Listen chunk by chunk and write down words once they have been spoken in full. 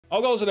How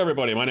goes it,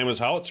 everybody? My name is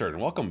Howitzer,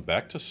 and welcome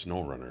back to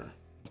SnowRunner.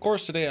 Of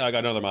course, today I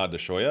got another mod to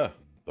show you,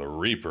 the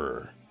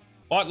Reaper.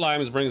 Bot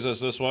Limes brings us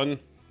this one.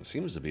 It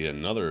seems to be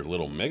another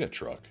little mega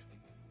truck.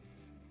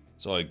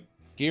 So I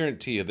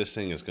guarantee you this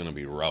thing is going to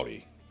be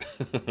rowdy.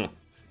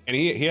 And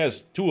he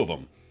has two of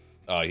them.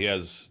 He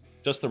has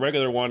just the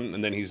regular one,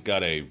 and then he's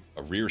got a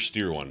rear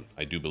steer one,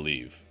 I do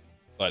believe.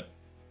 But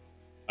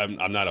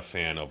I'm not a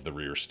fan of the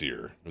rear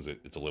steer, because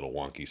it's a little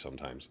wonky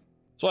sometimes.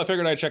 So I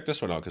figured I'd check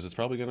this one out, because it's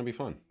probably going to be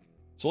fun.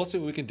 So let's see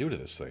what we can do to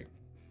this thing.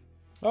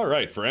 All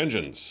right, for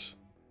engines,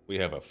 we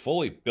have a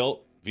fully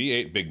built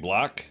V8 big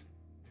block,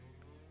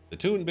 the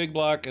tuned big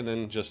block, and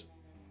then just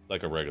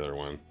like a regular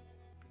one.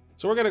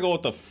 So we're gonna go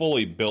with the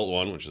fully built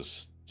one, which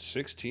is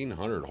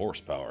 1600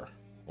 horsepower.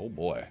 Oh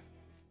boy.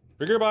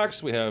 For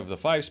gearbox, we have the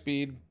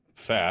 5-speed,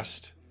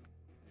 fast,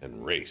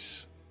 and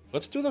race.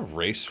 Let's do the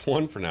race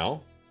one for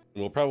now,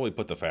 and we'll probably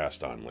put the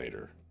fast on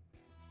later.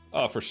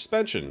 For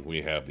suspension,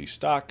 we have the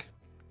stock,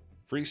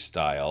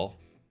 freestyle,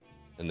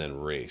 and then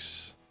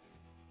race.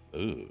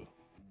 Ooh.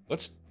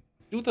 Let's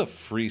do the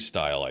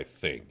freestyle, I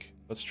think.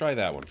 Let's try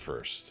that one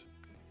first.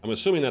 I'm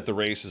assuming that the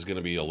race is going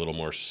to be a little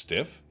more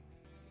stiff,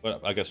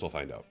 but I guess we'll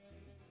find out.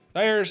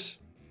 Tires.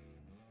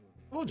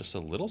 Oh, just a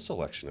little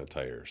selection of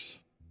tires.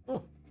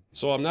 Huh.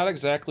 So I'm not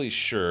exactly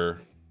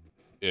sure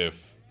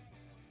if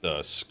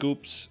the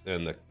scoops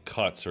and the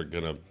cuts are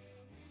going to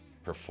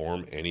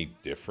perform any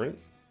different.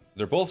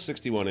 They're both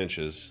 61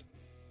 inches.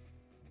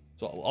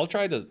 So I'll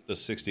try the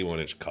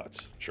 61-inch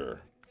cuts,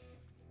 sure.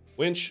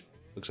 Winch,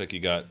 looks like you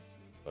got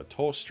a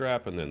tow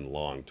strap and then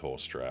long tow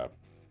strap.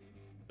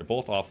 They're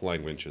both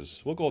offline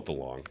winches. We'll go with the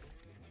long.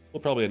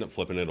 We'll probably end up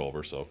flipping it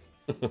over, so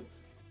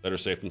better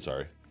safe than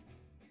sorry.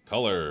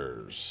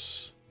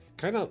 Colors.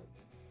 Kind of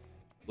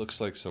looks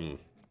like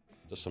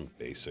just some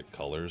basic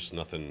colors.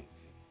 Nothing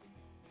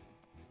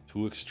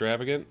too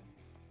extravagant.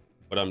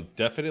 But I'm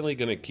definitely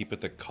going to keep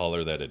it the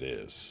color that it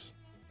is.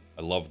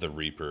 I love the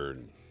Reaper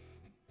and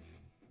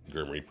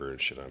Grim Reaper and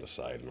shit on the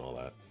side and all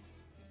that.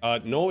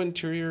 No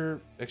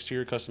interior,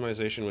 exterior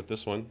customization with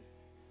this one.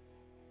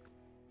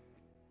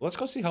 Let's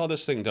go see how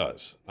this thing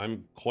does.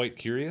 I'm quite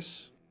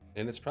curious,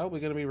 and it's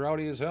probably going to be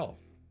rowdy as hell.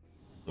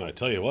 I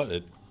tell you what,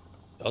 it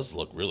does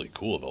look really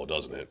cool though,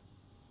 doesn't it?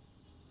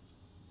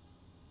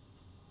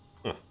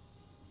 Huh.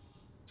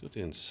 See what the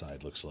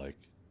inside looks like.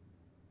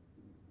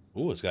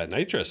 Ooh, it's got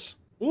nitrous.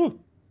 Ooh.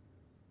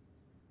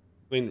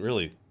 I mean,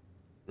 really,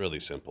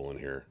 really simple in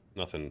here.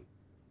 Nothing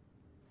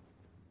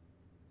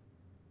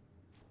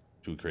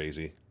too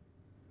crazy.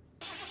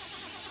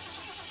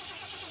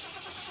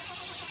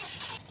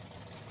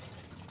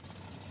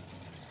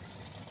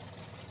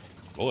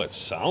 Oh, it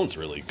sounds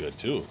really good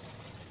too.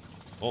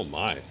 Oh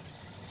my.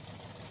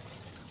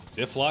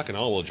 Diff lock and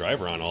all-wheel drive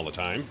are on all the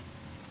time.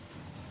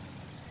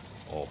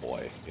 Oh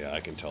boy, yeah, I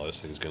can tell this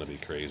thing's gonna be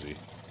crazy.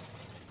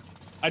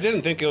 I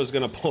didn't think it was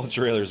gonna pull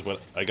trailers, but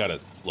I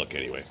gotta look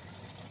anyway.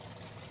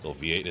 Little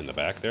V8 in the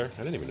back there.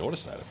 I didn't even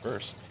notice that at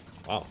first.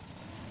 Wow.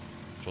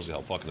 Shows you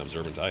how fucking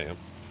observant I am.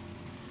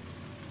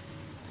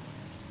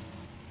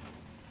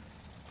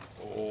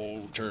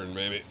 Oh, turn,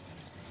 baby.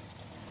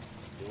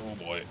 Oh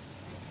boy.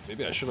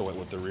 Maybe I should have went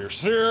with the rear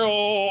steer.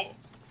 Oh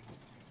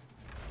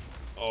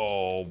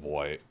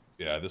boy.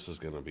 Yeah, this is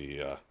gonna be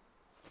a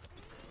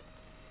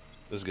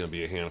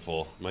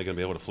handful. Am I gonna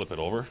be able to flip it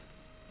over?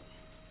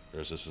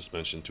 There's the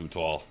suspension too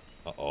tall.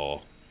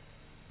 Uh-oh.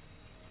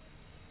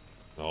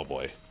 Oh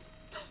boy.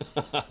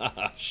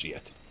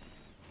 Shit.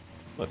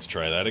 Let's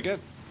try that again.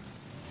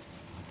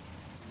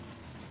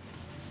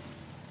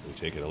 We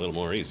take it a little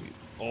more easy.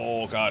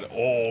 Oh god.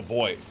 Oh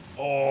boy.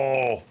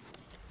 Oh.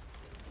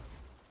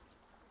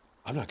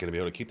 I'm not gonna be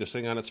able to keep this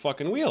thing on its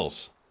fucking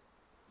wheels.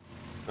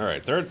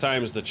 Alright, third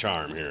time's the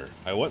charm here.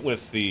 I went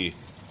with the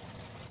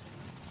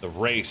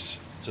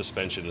race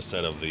suspension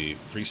instead of the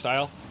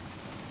freestyle.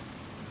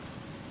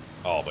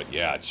 Oh, but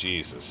yeah,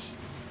 Jesus.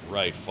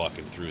 Right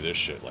fucking through this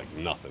shit like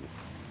nothing.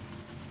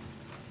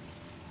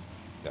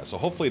 Yeah, so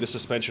hopefully the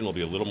suspension will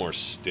be a little more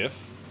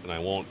stiff and I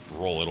won't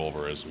roll it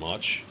over as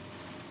much.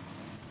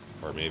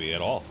 Or maybe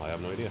at all. I have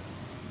no idea.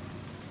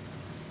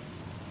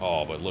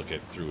 Oh, but look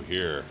at through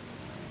here.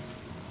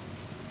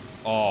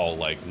 Oh,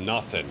 like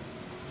nothing.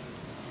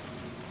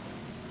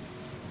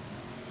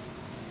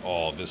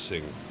 Oh, this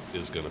thing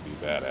is gonna be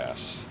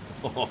badass.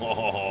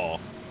 Oh.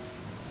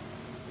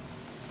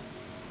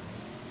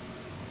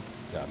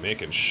 Yeah,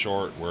 making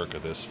short work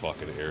of this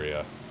fucking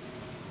area.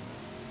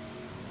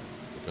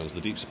 Here comes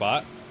the deep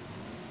spot.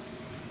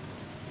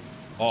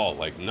 Oh,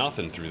 like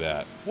nothing through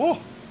that. Whoa!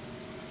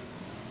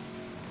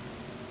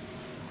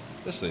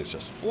 This thing's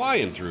just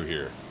flying through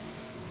here.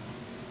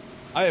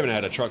 I haven't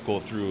had a truck go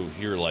through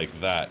here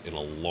like that in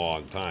a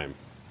long time.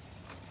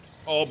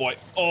 Oh boy.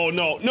 Oh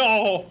no,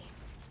 no!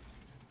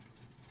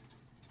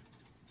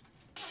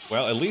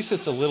 Well, at least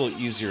it's a little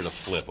easier to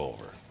flip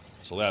over.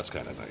 So that's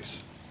kind of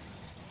nice.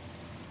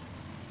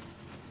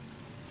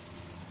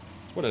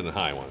 Let's put it in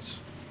high once.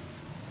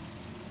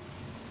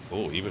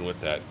 Oh, even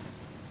with that,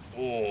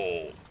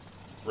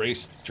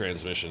 race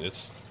transmission, it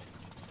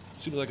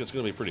seems like it's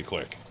going to be pretty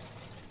quick.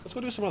 Let's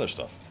go do some other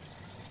stuff.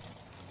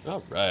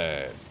 All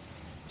right.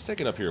 Let's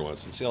take it up here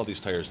once and see how these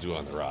tires do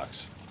on the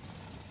rocks.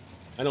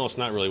 I know it's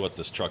not really what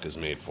this truck is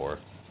made for,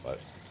 but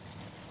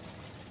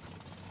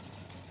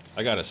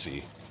I gotta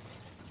see.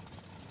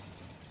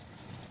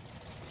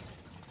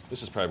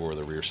 This is probably where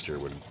the rear steer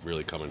would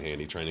really come in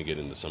handy, trying to get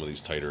into some of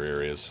these tighter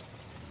areas.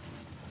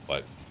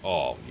 But,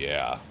 oh,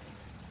 yeah.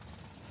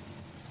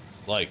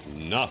 Like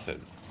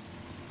nothing.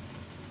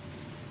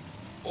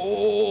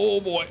 Oh,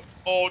 boy.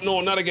 Oh,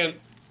 no, not again.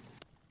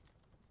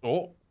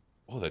 Oh,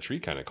 that tree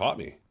kind of caught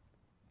me.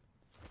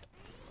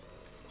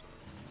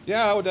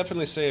 Yeah, I would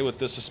definitely say with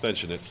this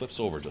suspension, it flips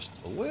over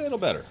just a little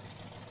better.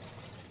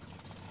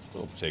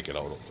 We'll take it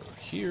out over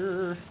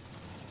here.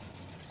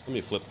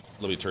 Let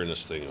me turn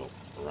this thing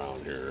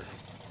around here.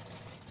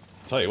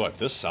 I'll tell you what,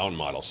 this sound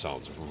model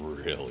sounds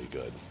really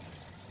good.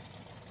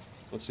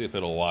 Let's see if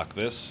it'll walk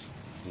this.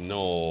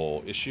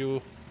 No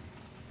issue.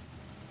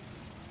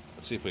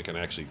 Let's see if we can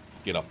actually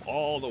get up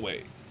all the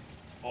way.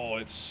 Oh,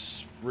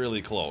 it's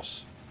really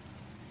close.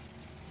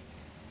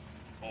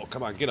 Oh,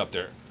 come on, get up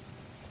there.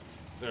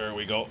 There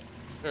we go.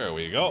 There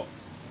we go.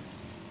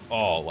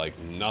 Oh, like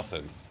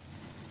nothing.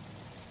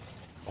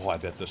 Oh, I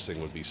bet this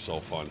thing would be so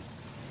fun.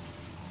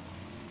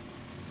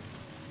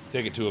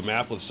 Take it to a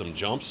map with some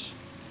jumps.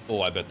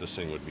 Oh, I bet this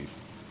thing would be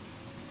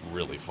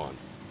really fun.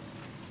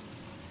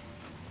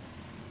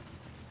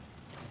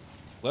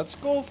 Let's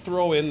go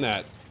throw in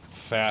that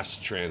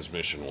fast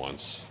transmission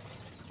once.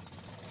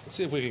 Let's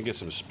see if we can get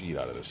some speed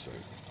out of this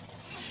thing.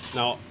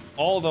 Now,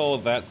 although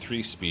that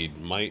 3-speed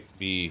might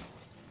be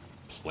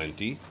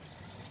plenty,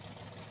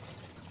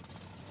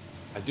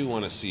 I do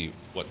want to see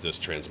what this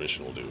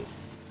transmission will do.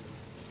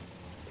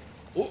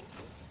 Oh,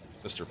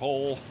 Mr.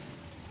 Pole.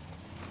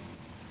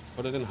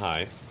 Put it in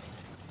high.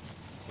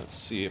 Let's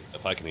see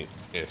if I can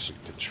actually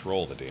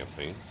control the damn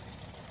thing.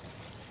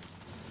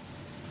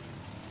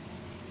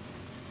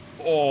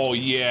 Oh,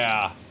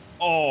 yeah.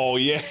 Oh,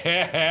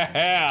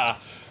 yeah.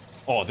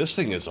 Oh, this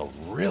thing is a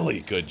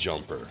really good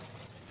jumper.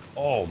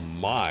 Oh,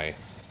 my.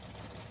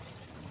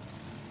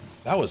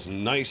 That was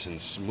nice and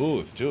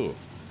smooth, too.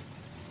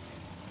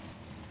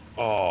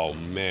 Oh,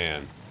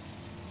 man.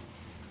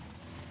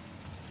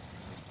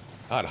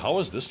 God, how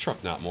is this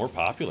truck not more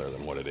popular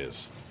than what it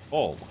is?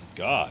 Oh, my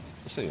God.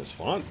 This thing is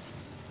fun.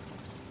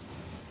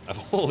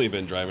 I've only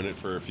been driving it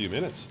for a few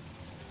minutes.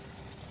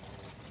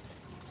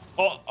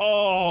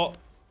 Oh.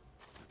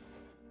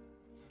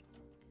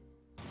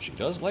 She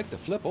does like to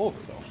flip over,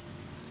 though.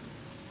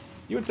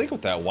 You would think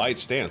with that wide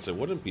stance it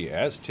wouldn't be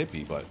as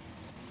tippy, but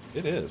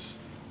it is.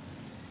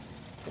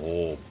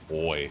 Oh,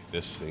 boy.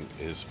 This thing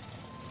is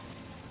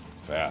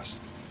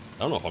fast. I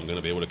don't know if I'm going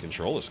to be able to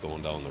control this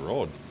going down the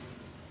road.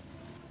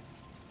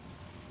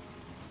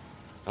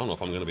 I don't know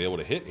if I'm going to be able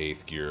to hit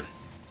 8th gear.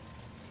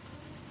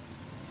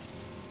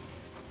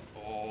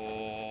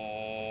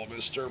 Oh,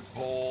 Mr.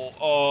 Pole.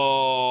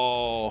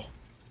 Oh.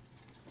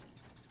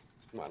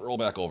 Come on, roll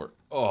back over.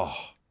 Oh.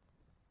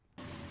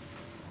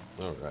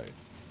 All right.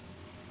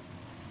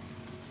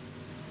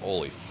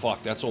 Holy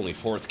fuck, that's only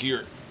 4th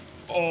gear.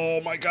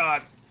 Oh, my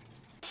God.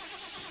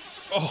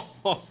 Oh.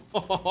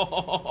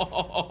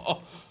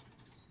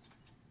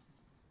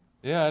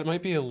 Yeah, it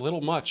might be a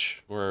little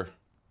much where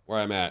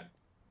I'm at.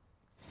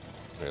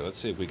 Okay, let's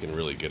see if we can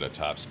really get a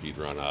top speed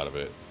run out of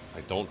it.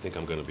 I don't think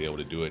I'm going to be able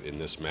to do it in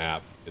this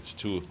map. It's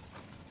too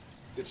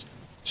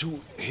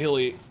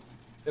hilly,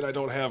 and I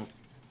don't have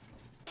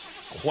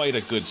quite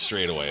a good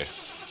straightaway.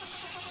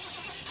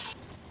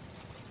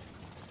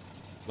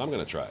 I'm going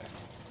to try.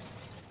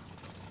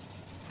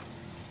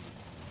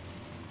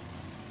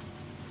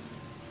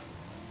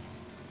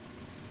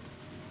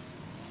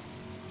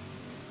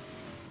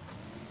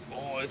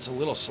 Oh, it's a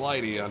little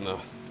slidey on the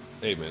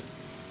pavement.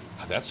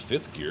 God, that's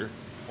 5th gear.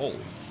 Holy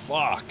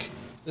fuck.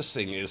 This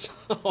thing is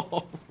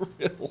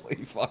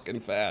really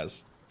fucking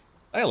fast.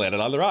 I landed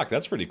on the rock.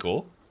 That's pretty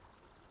cool.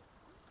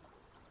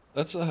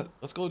 Let's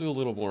go do a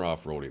little more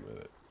off-roading with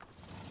it.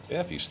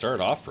 Yeah, if you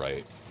start off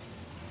right,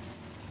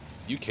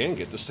 you can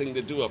get this thing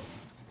to do a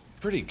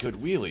pretty good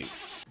wheelie.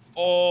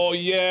 Oh,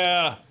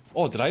 yeah.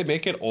 Oh, did I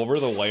make it over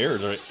the wire,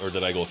 or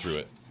did I go through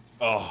it?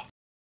 Oh.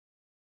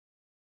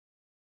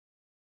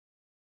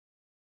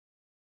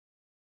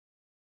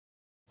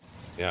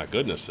 Yeah,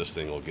 goodness, this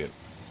thing will get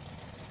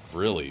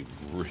really,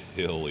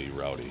 really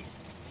rowdy.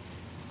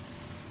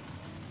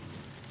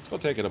 Let's go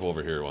take it up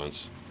over here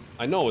once.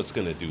 I know it's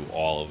gonna do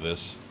all of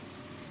this,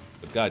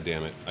 but god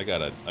damn it, I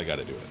gotta do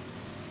it.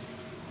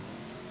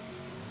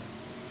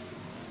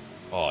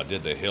 Oh, I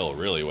did the hill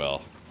really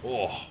well.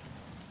 Oh, what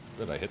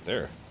did I hit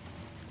there?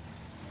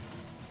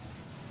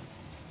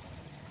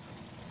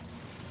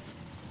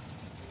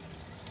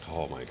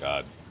 Oh my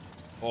god.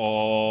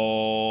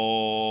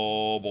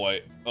 Oh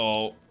boy.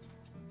 Oh.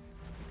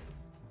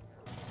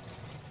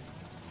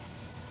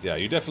 Yeah,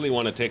 you definitely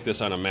want to take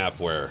this on a map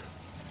where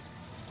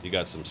you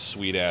got some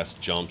sweet ass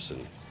jumps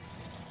and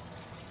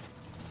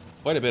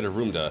quite a bit of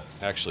room to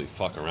actually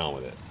fuck around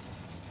with it.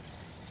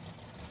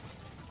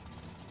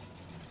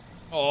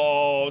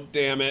 Oh,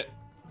 damn it.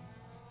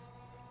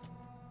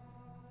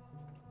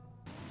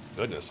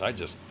 Goodness, I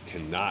just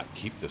cannot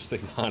keep this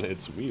thing on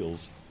its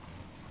wheels.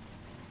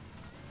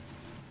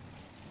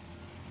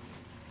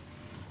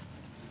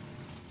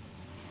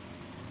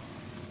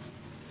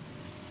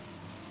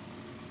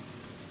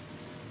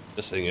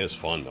 This thing is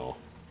fun, though.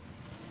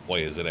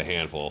 Boy, is it a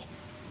handful.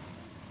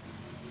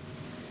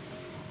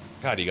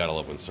 God, you gotta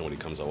love when somebody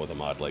comes out with a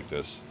mod like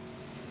this.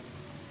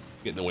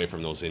 Getting away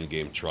from those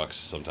in-game trucks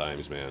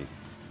sometimes, man.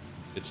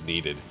 It's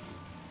needed.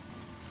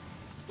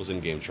 Those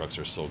in-game trucks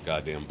are so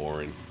goddamn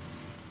boring.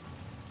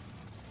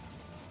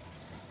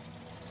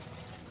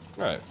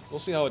 Alright, we'll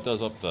see how it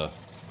does up the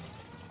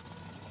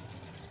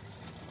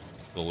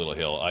little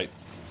hill. I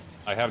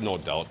have no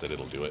doubt that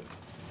it'll do it.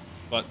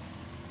 But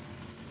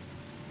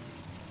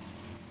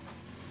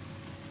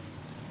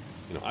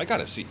you know, I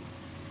gotta see.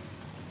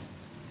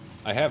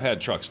 I have had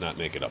trucks not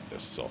make it up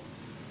this, so.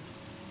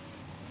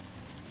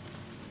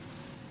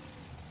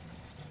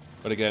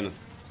 But again,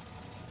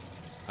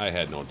 I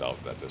had no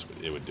doubt that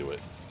it would do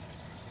it.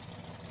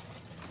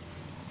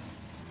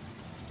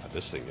 God,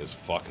 this thing is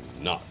fucking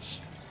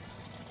nuts.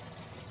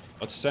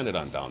 Let's send it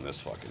on down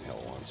this fucking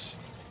hill once.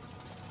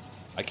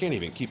 I can't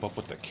even keep up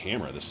with the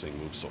camera. This thing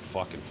moves so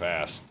fucking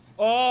fast.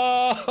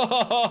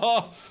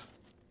 Oh!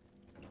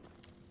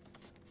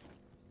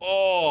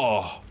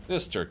 Oh,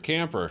 Mr.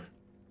 Camper.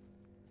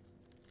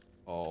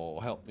 Oh,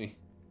 help me.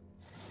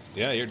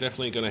 Yeah, you're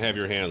definitely gonna have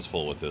your hands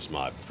full with this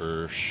mod,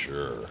 for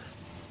sure.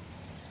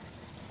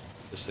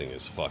 This thing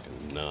is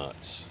fucking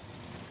nuts.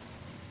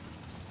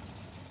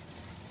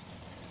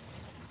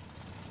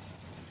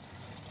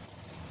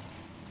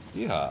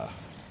 Yeah.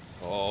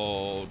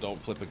 Oh,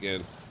 don't flip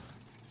again.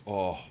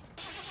 Oh,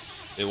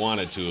 it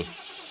wanted to.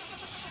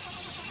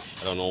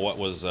 I don't know what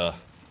was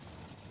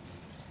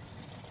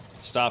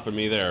stopping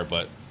me there,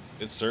 but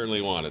it certainly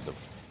wanted to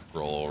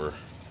roll over.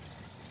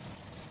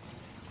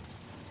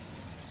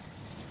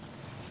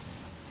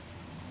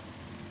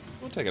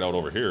 We'll take it out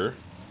over here.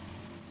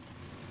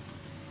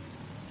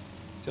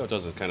 See how it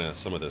does kind of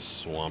some of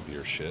this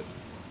swampier shit.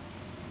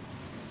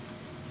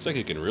 Looks like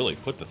you can really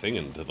put the thing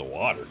into the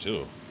water,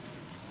 too.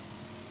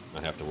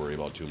 Not have to worry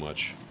about too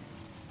much.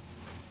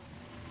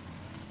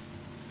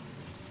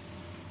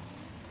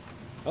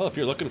 Well, if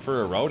you're looking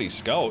for a rowdy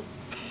scout,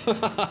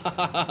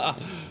 I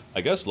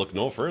guess look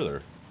no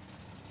further.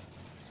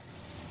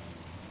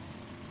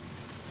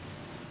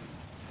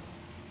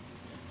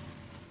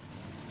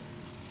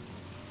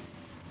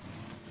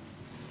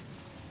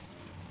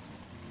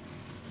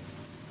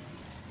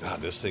 God,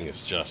 this thing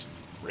is just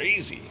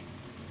crazy.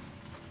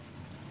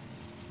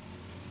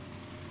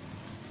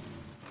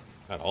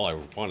 God, all I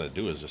want to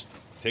do is just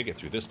take it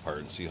through this part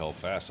and see how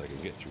fast I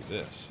can get through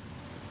this.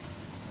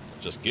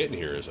 Just getting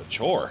here is a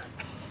chore.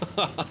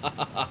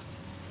 God,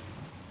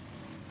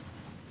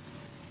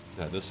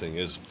 this thing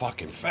is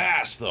fucking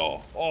fast,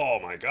 though. Oh,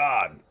 my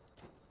God.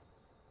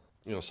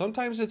 You know,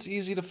 sometimes it's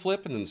easy to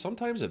flip, and then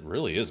sometimes it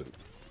really isn't.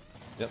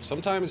 Yep,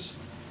 sometimes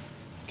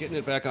getting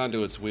it back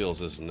onto its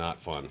wheels is not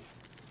fun.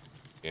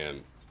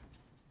 And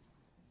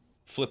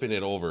flipping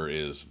it over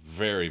is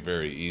very,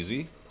 very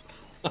easy.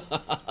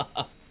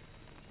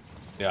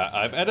 Yeah,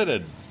 I've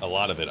edited a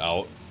lot of it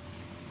out,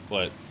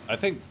 but I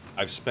think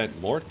I've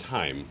spent more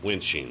time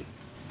winching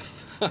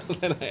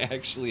than I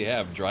actually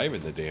have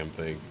driving the damn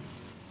thing.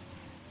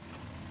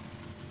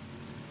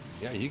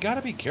 Yeah, you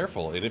gotta be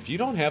careful, and if you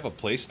don't have a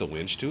place to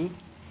winch to,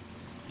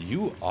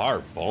 you are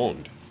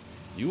boned.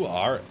 You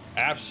are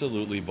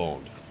absolutely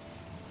boned.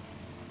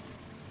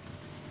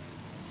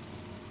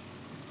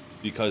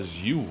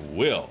 Because you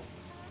will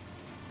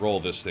roll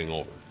this thing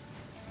over.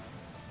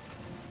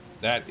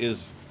 That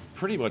is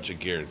pretty much a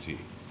guarantee.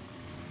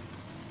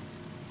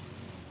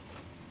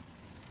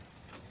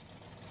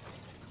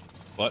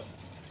 But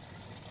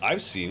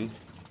I've seen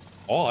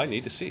all I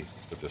need to see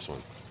with this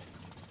one.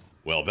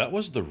 Well, that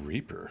was the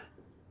Reaper.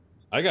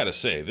 I gotta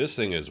say, this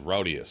thing is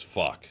rowdy as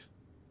fuck.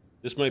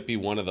 This might be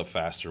one of the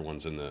faster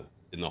ones in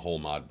the whole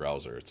mod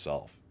browser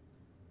itself.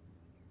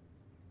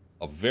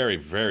 A very,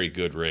 very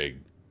good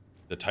rig.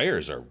 The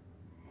tires are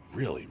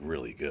really,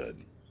 really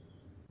good.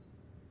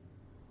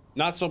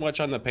 Not so much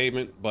on the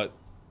pavement, but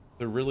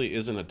there really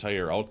isn't a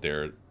tire out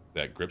there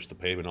that grips the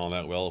pavement all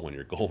that well when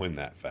you're going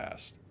that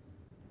fast.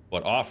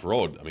 But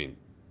off-road, I mean,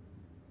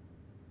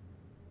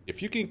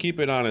 if you can keep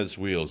it on its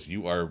wheels,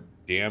 you are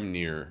damn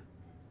near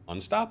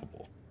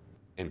unstoppable.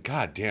 And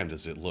goddamn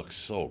does it look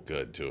so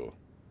good, too.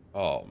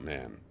 Oh,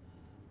 man.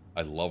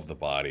 I love the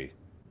body.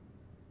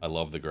 I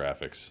love the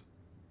graphics.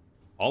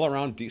 All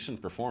around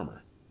decent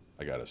performer,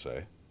 I gotta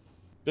say.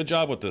 Good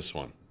job with this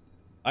one.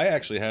 I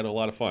actually had a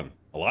lot of fun.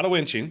 A lot of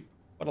winching,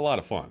 but a lot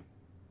of fun.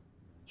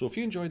 So if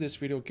you enjoyed this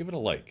video, give it a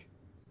like.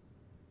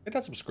 Hit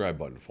that subscribe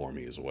button for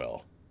me as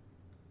well.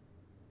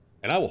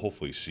 And I will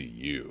hopefully see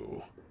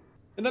you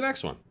in the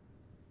next one.